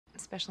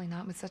especially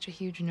not with such a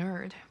huge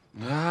nerd.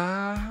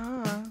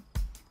 Ah.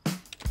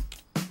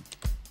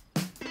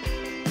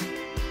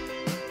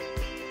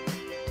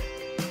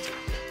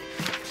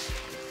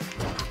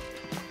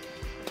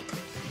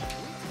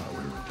 Thought we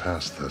were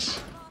past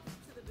this.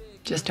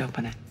 Just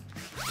open it.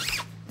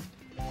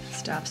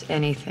 Stops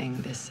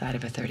anything this side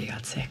of a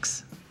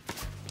 30-06.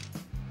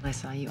 I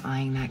saw you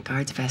eyeing that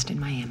guard's vest in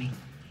Miami.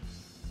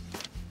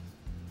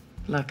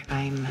 Look,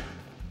 I'm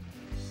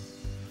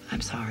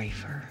sorry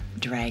for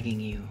dragging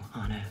you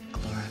on a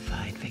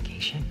glorified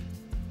vacation.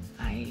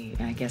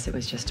 I guess it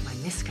was just my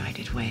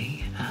misguided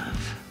way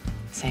of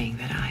saying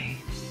that I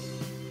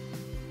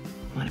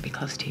want to be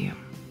close to you.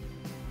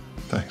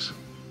 Thanks.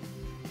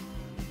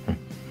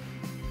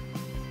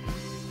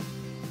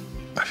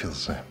 I feel the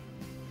same.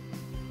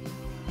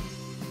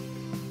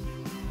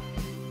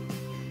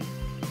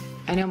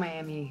 I know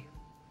Miami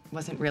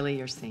wasn't really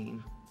your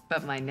scene,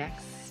 but my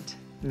next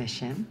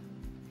mission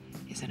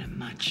is in a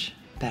much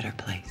better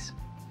place.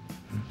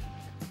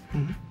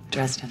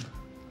 Dresden.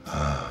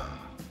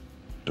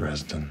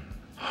 Dresden.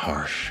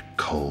 Harsh,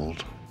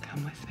 cold.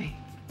 Come with me.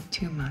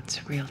 2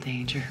 months, real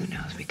danger. Who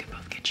knows? We could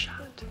both get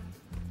shot.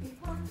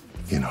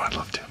 You know I'd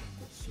love to.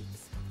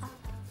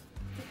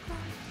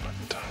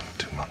 But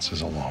 2 months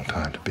is a long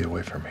time to be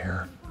away from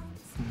here.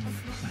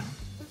 Well,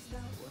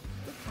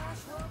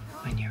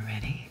 when you're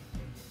ready,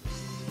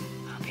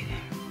 I'll be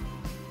there.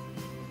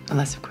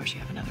 Unless, of course, you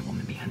have another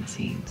woman behind the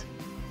scenes.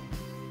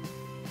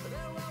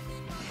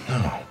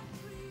 No.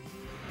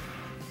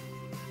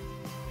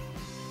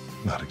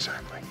 Not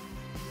exactly.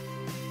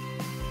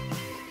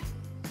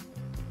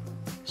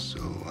 So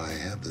I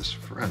have this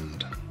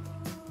friend.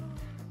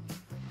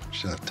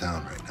 She's out of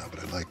town right now,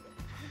 but I'd like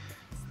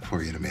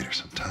for you to meet her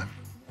sometime.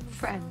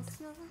 Friend.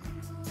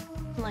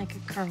 Like a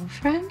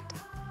girlfriend?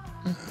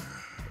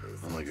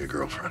 Like a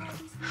girlfriend.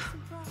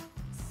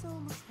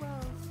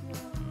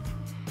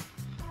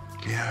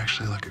 Yeah,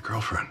 actually like a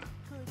girlfriend.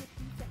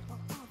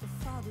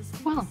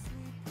 Well,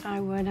 I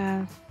would,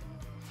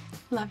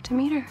 love to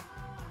meet her.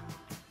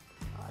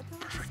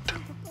 Perfect.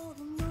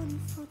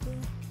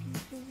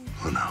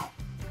 Oh, no.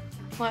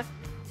 What?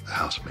 The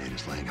housemaid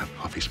is laying out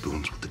coffee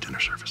spoons with the dinner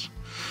service.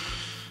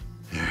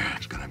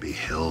 There's gonna be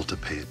hell to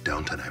pay at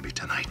Downton Abbey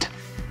tonight.